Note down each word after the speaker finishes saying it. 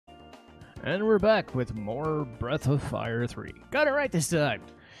And we're back with more Breath of Fire 3. Got it right this time.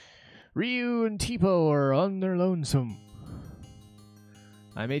 Ryu and Teepo are on their lonesome.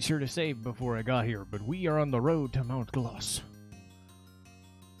 I made sure to save before I got here, but we are on the road to Mount Glaus.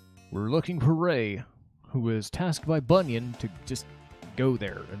 We're looking for Ray, who is tasked by Bunyan to just go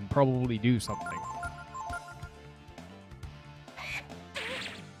there and probably do something.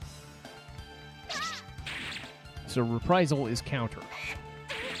 So reprisal is counter.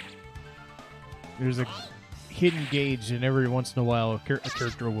 There's a hidden gauge, and every once in a while a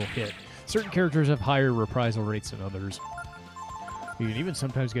character will hit. Certain characters have higher reprisal rates than others. You can even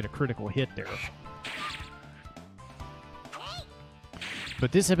sometimes get a critical hit there.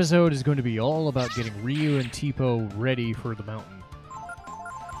 But this episode is going to be all about getting Ryu and Teepo ready for the mountain.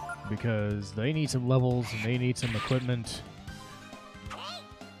 Because they need some levels, and they need some equipment.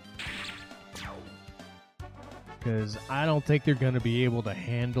 Because I don't think they're going to be able to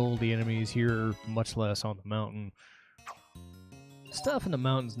handle the enemies here, much less on the mountain. Stuff in the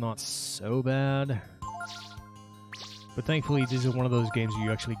mountain's not so bad. But thankfully, this is one of those games where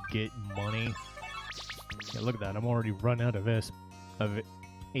you actually get money. Yeah, look at that. I'm already run out of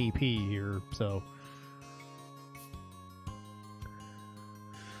AP here, so...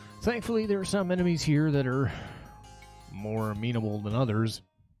 Thankfully, there are some enemies here that are more amenable than others.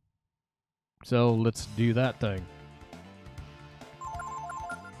 So, let's do that thing.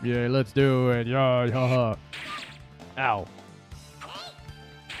 Yeah, let's do it. Yeah, haha. Ow.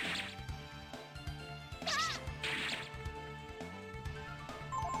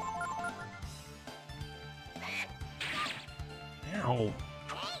 Ow.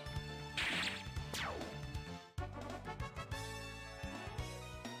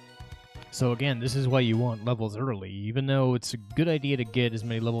 So again, this is why you want levels early. Even though it's a good idea to get as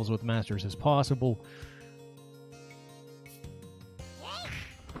many levels with masters as possible.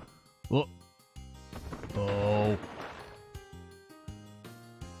 Whoa. Oh.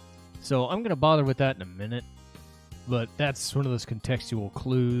 So I'm going to bother with that in a minute. But that's one of those contextual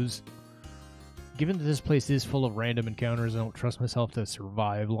clues. Given that this place is full of random encounters, I don't trust myself to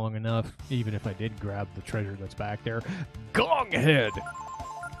survive long enough, even if I did grab the treasure that's back there. Gonghead!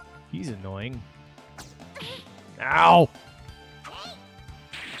 He's annoying. Ow!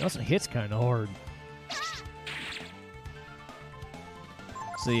 He also hits kind of hard.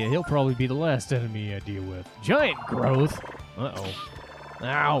 So yeah, he'll probably be the last enemy I deal with. Giant growth! Uh-oh.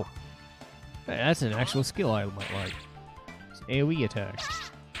 Ow! Hey, that's an actual skill I might like. It's an AoE attack.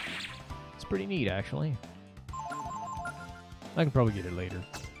 It's pretty neat, actually. I can probably get it later.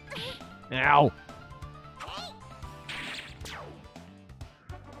 Ow!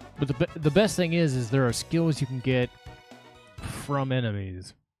 But the best thing is there are skills you can get from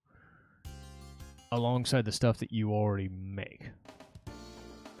enemies alongside the stuff that you already make.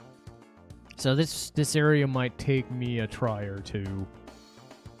 So this area might take me a try or two.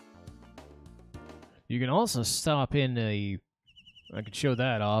 You can also stop in I can show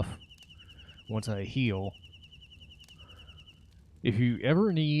that off once I heal. If you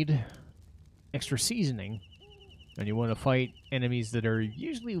ever need extra seasoning, and you want to fight enemies that are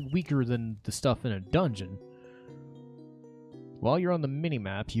usually weaker than the stuff in a dungeon, while you're on the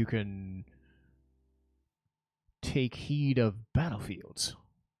minimap, you can take heed of battlefields.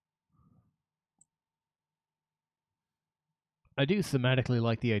 I do thematically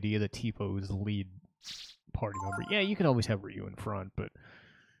like the idea that Teepo is the lead party member. Yeah, you can always have Ryu in front, but...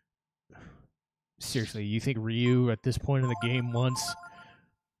 Seriously, you think Ryu at this point in the game wants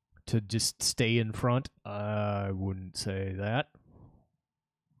to just stay in front? I wouldn't say that.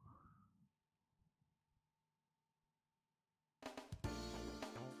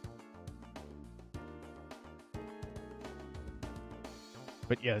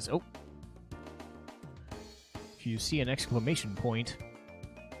 But yes, oh. If you see an exclamation point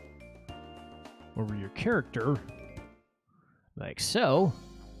over your character, like so,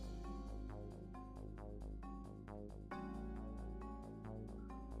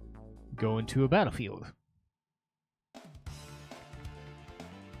 go into a battlefield.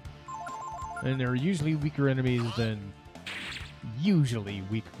 And there are usually weaker enemies than... Usually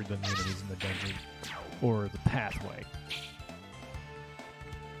weaker than the enemies in the dungeon. Or the pathway.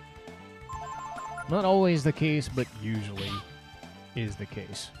 Not always the case, but usually is the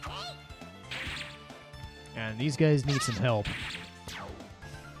case. And these guys need some help.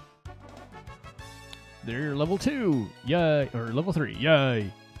 They're level 2! Yay! Or level 3,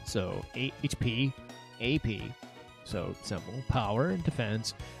 yay! So, 8 HP, AP, so simple, power and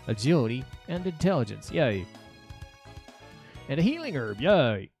defense, agility, and intelligence, yay. And a healing herb,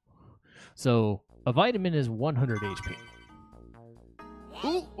 yay. So, a vitamin is 100 HP.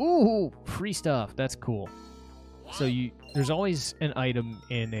 Ooh, free stuff. That's cool. So there's always an item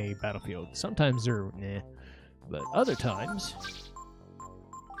in a battlefield. Sometimes they're nah, but other times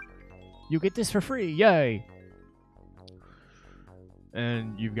you get this for free. Yay!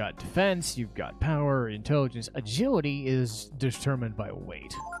 And you've got defense, you've got power, intelligence. Agility is determined by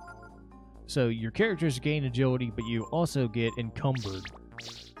weight. So your characters gain agility, but you also get encumbered.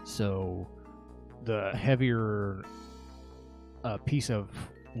 So the heavier a piece of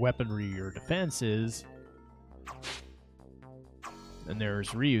weaponry or defense is. And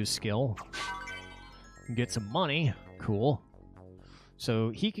there's Ryu's skill. Get some money. Cool. So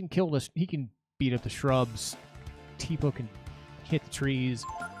he can kill this. He can beat up the shrubs. Teepo can hit the trees.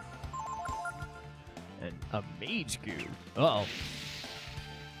 And a mage goo. Uh-oh.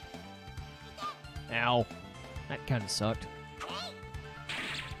 Ow. That kind of sucked.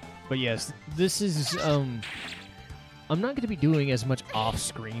 But yes, this is, I'm not going to be doing as much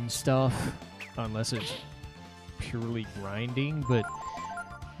off-screen stuff, unless it's purely grinding, but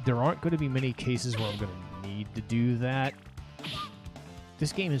there aren't going to be many cases where I'm going to need to do that.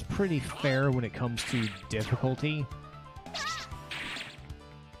 This game is pretty fair when it comes to difficulty.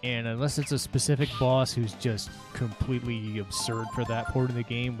 And unless it's a specific boss who's just completely absurd for that part of the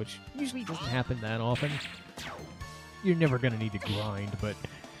game, which usually doesn't happen that often, you're never going to need to grind. But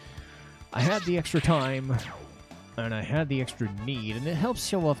I had the extra time, and I had the extra need, and it helps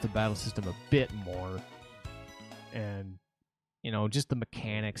show off the battle system a bit more. And, you know, just the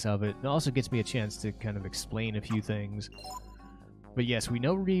mechanics of it. It also gets me a chance to kind of explain a few things. But yes, we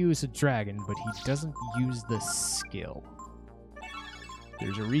know Ryu is a dragon, but he doesn't use the skill.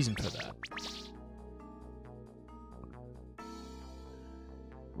 There's a reason for that.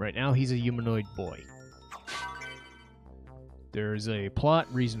 Right now, he's a humanoid boy. There's a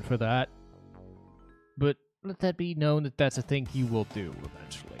plot reason for that, but let that be known that that's a thing he will do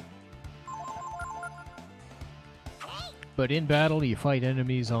eventually. But in battle, you fight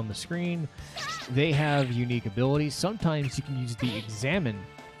enemies on the screen. They have unique abilities. Sometimes you can use the examine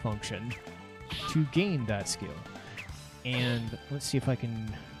function to gain that skill. And let's see if I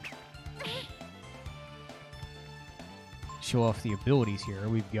can show off the abilities here.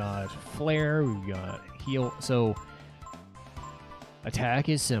 We've got flare, we've got heal. So attack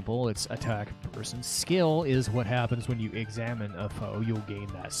is simple. It's attack person. Skill is what happens when you examine a foe. You'll gain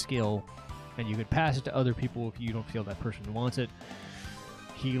that skill. And you can pass it to other people if you don't feel that person wants it.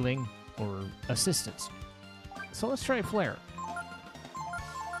 Healing or assistance. So let's try flare.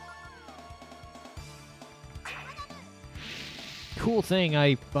 Cool thing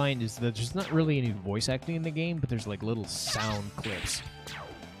I find is that there's not really any voice acting in the game, but there's like little sound clips.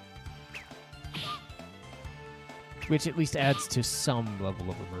 Which at least adds to some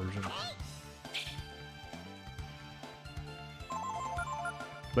level of immersion.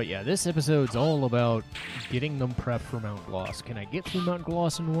 But yeah, this episode's all about getting them prepped for Mount Glaus. Can I get through Mount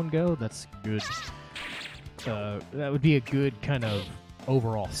Glaus in one go? That's good. That would be a good kind of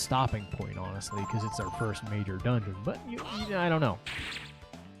overall stopping point, honestly, because it's our first major dungeon. But I don't know.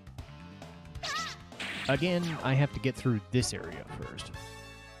 Again, I have to get through this area first.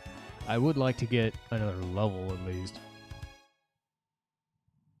 I would like to get another level at least.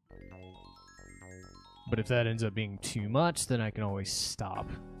 But if that ends up being too much, then I can always stop.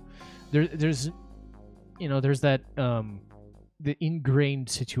 There's that the ingrained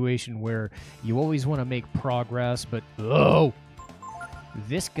situation where you always want to make progress, but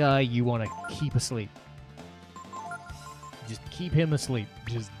this guy you want to keep asleep. Just keep him asleep.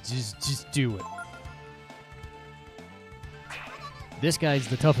 Just do it. This guy's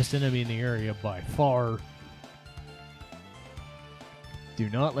the toughest enemy in the area by far. Do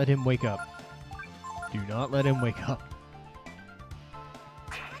not let him wake up. Do not let him wake up.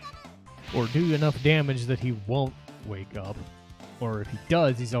 Or do enough damage that he won't wake up. Or if he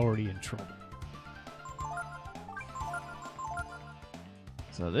does, he's already in trouble.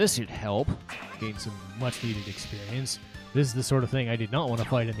 So this should help. Gain some much needed experience. This is the sort of thing I did not want to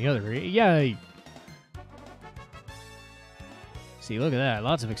fight in the other area. Yay! See, look at that.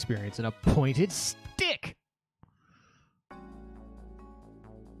 Lots of experience and a pointed stick!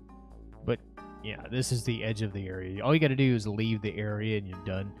 But yeah, this is the edge of the area. All you gotta do is leave the area and you're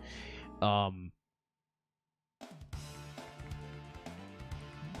done.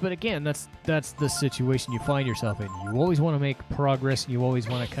 But again, that's the situation you find yourself in. You always want to make progress, and you always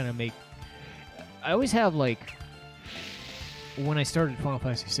want to kind of make... I always have, like... When I started Final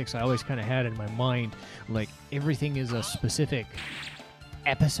Fantasy VI, I always kind of had in my mind, like, everything is a specific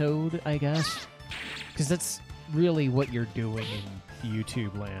episode, I guess. Because that's really what you're doing in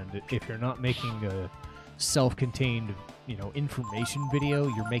YouTube land. If you're not making a self-contained, information video,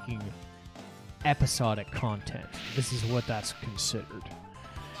 you're making episodic content. This is what that's considered.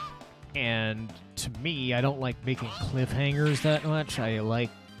 And to me, I don't like making cliffhangers that much. I like,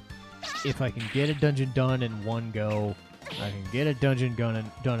 if I can get a dungeon done in one go, I can get a dungeon done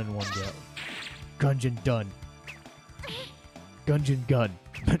in one go. Gungeon done. Gungeon gun.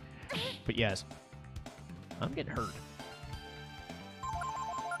 But yes, I'm getting hurt.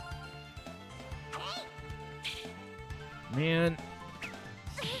 Man.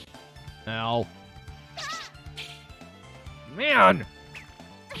 Ow. Man!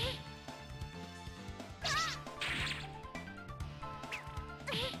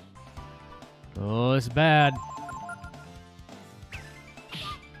 Oh, it's bad.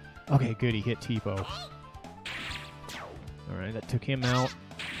 Okay, good. He hit Teepo. Alright, that took him out.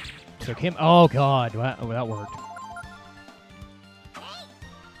 Took him... Oh, God. Wow, that worked.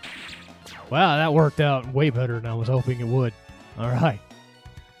 Wow, that worked out way better than I was hoping it would. Alright.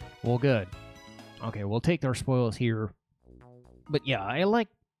 Well, good. Okay, we'll take our spoils here. But yeah, I like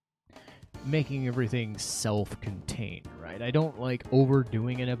making everything self-contained, right? I don't like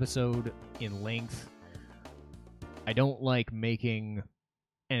overdoing an episode in length. I don't like making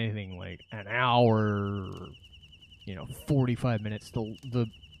anything like an hour, 45 minutes.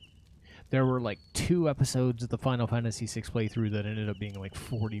 There were like 2 episodes of the Final Fantasy VI playthrough that ended up being like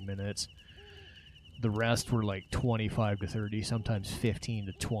 40 minutes. The rest were like 25 to 30, sometimes 15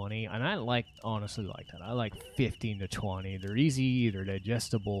 to 20. And I honestly like that. I like 15 to 20. They're easy, they're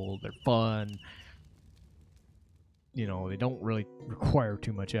digestible, they're fun. They don't really require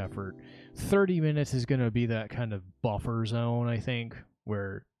too much effort. 30 minutes is going to be that kind of buffer zone, I think,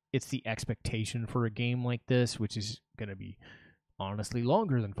 where it's the expectation for a game like this, which is going to be honestly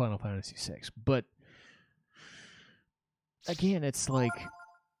longer than Final Fantasy VI. But again, it's like,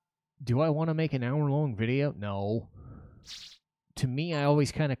 do I want to make an hour-long video? No. To me, I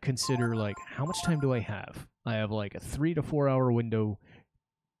always kind of consider, like, how much time do I have? I have, like, a 3 to 4 hour window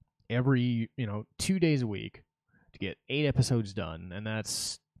every, 2 days a week to get 8 episodes done. And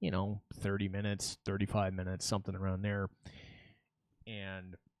that's, 30 minutes, 35 minutes, something around there.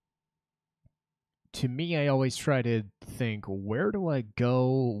 And to me, I always try to think, where do I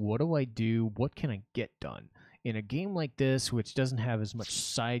go? What do I do? What can I get done? In a game like this, which doesn't have as much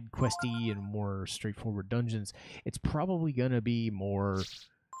side questy and more straightforward dungeons, it's probably going to be more,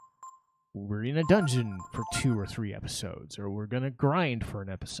 we're in a dungeon for 2 or 3 episodes, or we're going to grind for an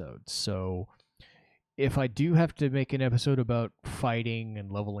episode. So if I do have to make an episode about fighting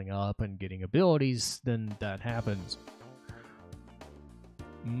and leveling up and getting abilities, then that happens.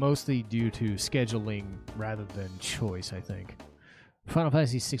 Mostly due to scheduling rather than choice, I think. Final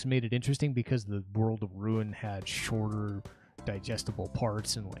Fantasy VI made it interesting because the World of Ruin had shorter, digestible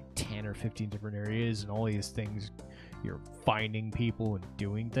parts in like 10 or 15 different areas, and all these things, you're finding people and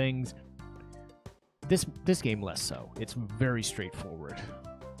doing things. This game less so. It's very straightforward.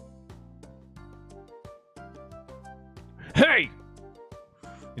 Hey!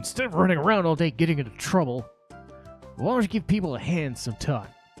 Instead of running around all day getting into trouble, why don't you give people a hand sometime?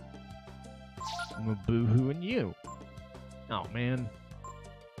 I'm gonna boo-hooing you. Oh, man.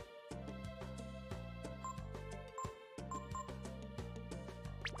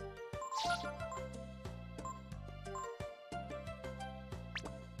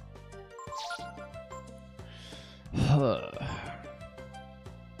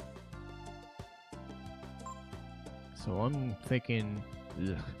 So I'm thinking...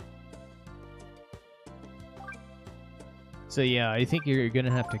 Ugh. So yeah, I think you're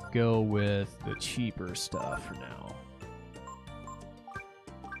gonna have to go with the cheaper stuff for now.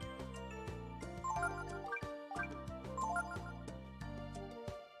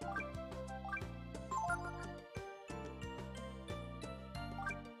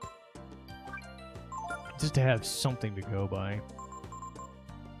 Just to have something to go by.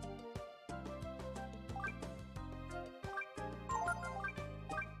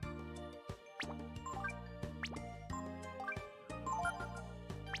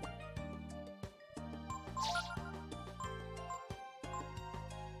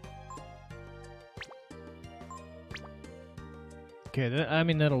 Okay, I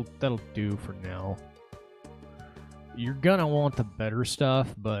mean that'll do for now. You're gonna want the better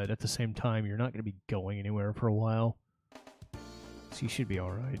stuff, but at the same time, you're not gonna be going anywhere for a while, so you should be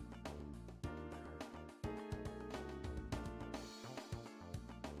all right.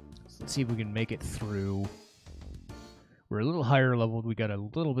 So let's see if we can make it through. We're a little higher leveled. We got a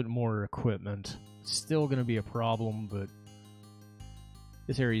little bit more equipment. Still gonna be a problem, but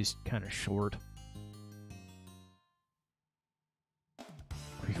this area's kind of short.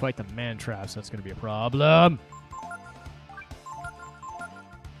 If we fight the man traps, that's going to be a problem.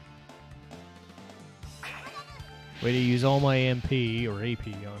 Way to use all my MP or AP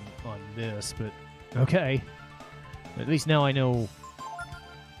on this, but okay. At least now I know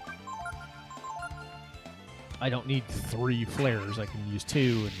I don't need 3 flares. I can use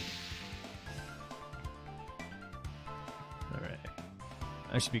 2 and... Alright.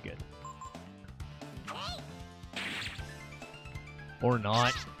 That should be good. Or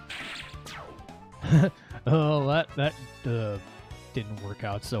not. Oh, that didn't work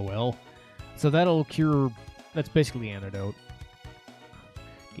out so well. So that'll cure... That's basically antidote.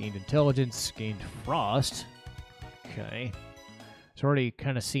 Gained intelligence, gained frost. Okay. So already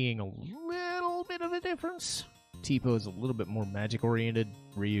kind of seeing a little bit of a difference. Teepo is a little bit more magic-oriented.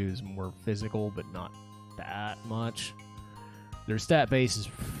 Ryu is more physical, but not that much. Their stat base is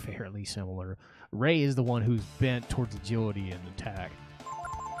fairly similar. Ray is the one who's bent towards agility and attack.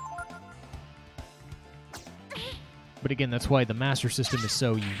 But again, that's why the Master System is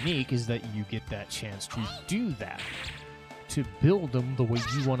so unique, is that you get that chance to do that. To build them the way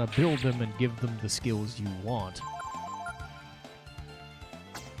you want to build them and give them the skills you want.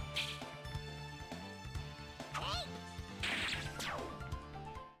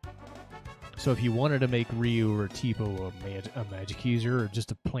 So if you wanted to make Ryu or Teepo a magic user, or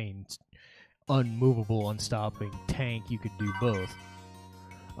just a plain unmovable, unstopping tank, you could do both.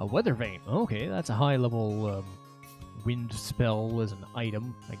 A Weather Vane. Okay, that's a high-level wind spell as an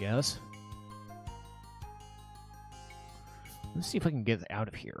item, I guess. Let's see if I can get out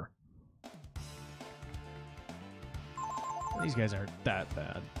of here. These guys aren't that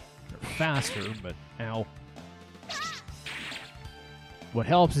bad. They're faster, but ow. What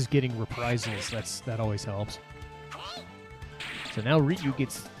helps is getting reprisals. That always helps. So now Ryu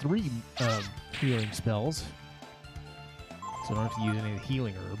gets 3 healing spells. So I don't have to use any of the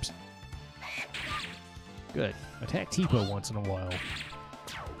healing herbs. Good. Attack Teepo once in a while.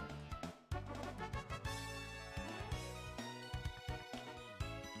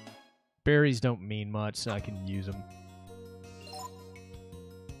 Berries don't mean much, so I can use them.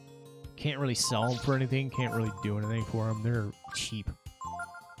 Can't really sell them for anything. Can't really do anything for them. They're cheap.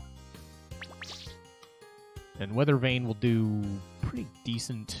 And Weather Vane will do pretty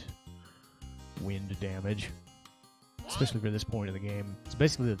decent wind damage. Especially for this point of the game. It's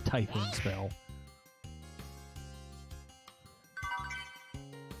basically the Typhoon spell.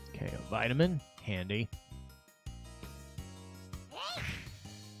 Okay, a vitamin. Handy.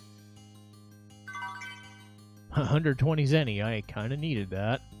 $120 zenny. I kind of needed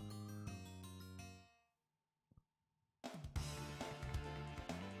that.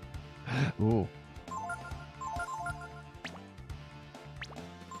 Ooh.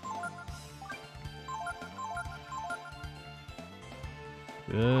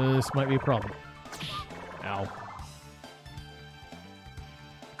 This might be a problem. Ow.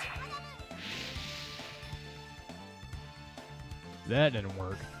 That didn't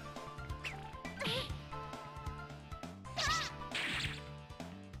work.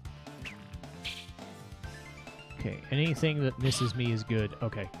 Okay, anything that misses me is good.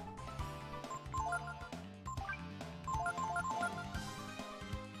 Okay.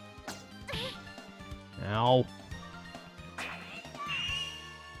 Ow.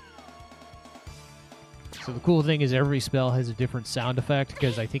 So the cool thing is every spell has a different sound effect,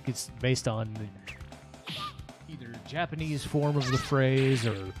 because I think it's based on either Japanese form of the phrase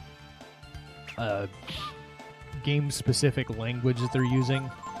or game-specific language that they're using.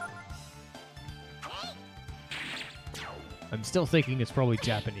 I'm still thinking it's probably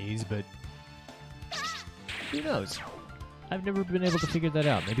Japanese, but who knows? I've never been able to figure that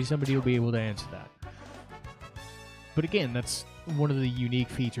out. Maybe somebody will be able to answer that. But again, that's one of the unique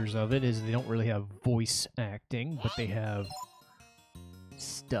features of it, is they don't really have voice acting, but they have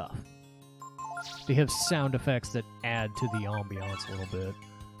stuff. They have sound effects that add to the ambiance a little bit.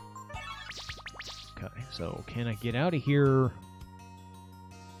 Okay, so can I get out of here?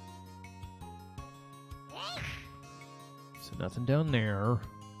 So nothing down there.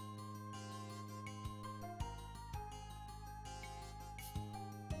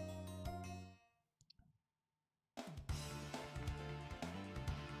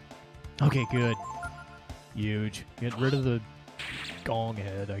 Okay, good. Huge. Get rid of the gong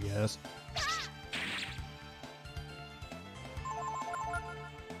head, I guess.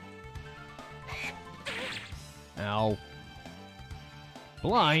 Ow.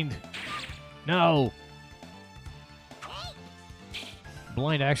 Blind? No!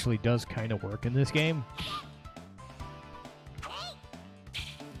 Blind actually does kind of work in this game.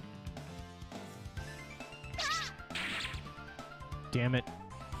 Damn it.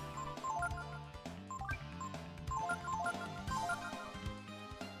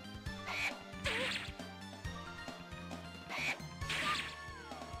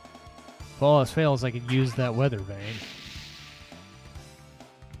 If all else fails, I could use that weather vane.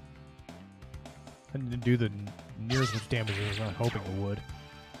 I didn't do the near as much damage as I was hoping it would.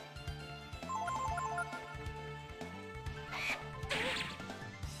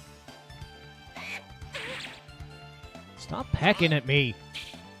 Stop pecking at me!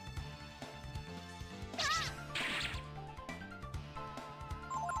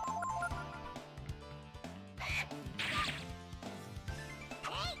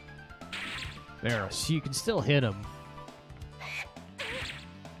 There, so you can still hit him.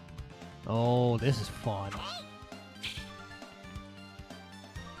 Oh, this is fun.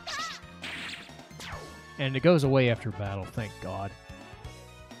 And it goes away after battle, thank God.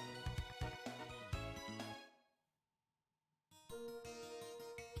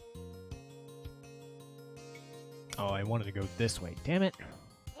 Oh, I wanted to go this way. Damn it.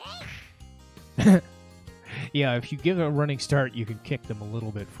 Yeah, if you give it a running start, you can kick them a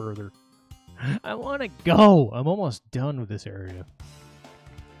little bit further. I want to go! I'm almost done with this area.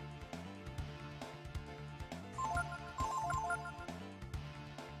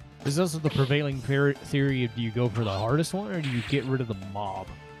 Is this the prevailing theory of do you go for the hardest one, or do you get rid of the mob?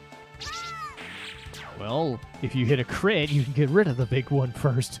 Well, if you hit a crit, you can get rid of the big one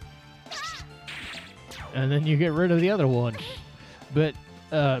first. And then you get rid of the other one. But,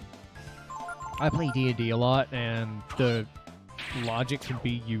 I play D&D a lot, and the logic can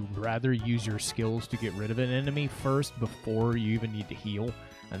be you rather use your skills to get rid of an enemy first before you even need to heal,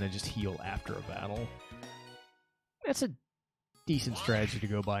 and then just heal after a battle. That's a decent strategy to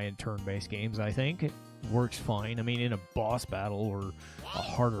go by in turn-based games, I think. It works fine. I mean, in a boss battle or a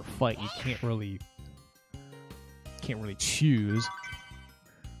harder fight, you can't really choose.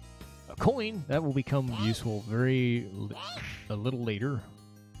 A coin, that will become useful a little later.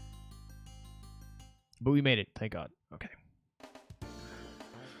 But we made it, thank God. Okay.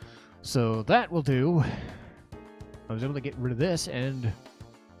 So that will do. I was able to get rid of this, and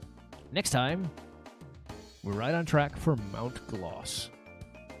next time, we're right on track for Mount Glaus.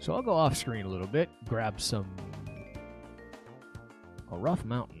 So I'll go off screen a little bit, grab a rough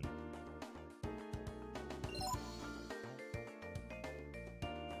mountain.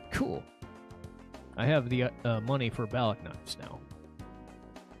 Cool. I have the money for Balak knives now.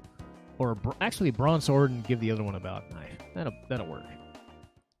 Or actually a bronze sword and give the other one a Balak knife. That'll work.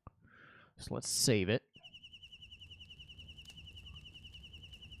 So let's save it.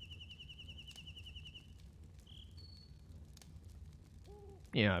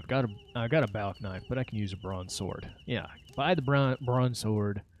 Yeah, I've got a Balak knife, but I can use a bronze sword. Yeah, buy the bronze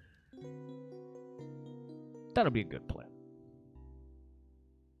sword. That'll be a good plan.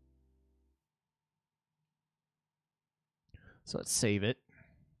 So let's save it.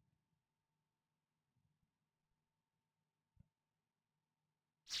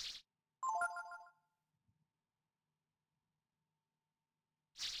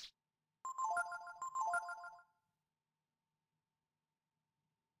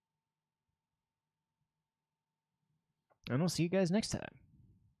 And I'll see you guys next time.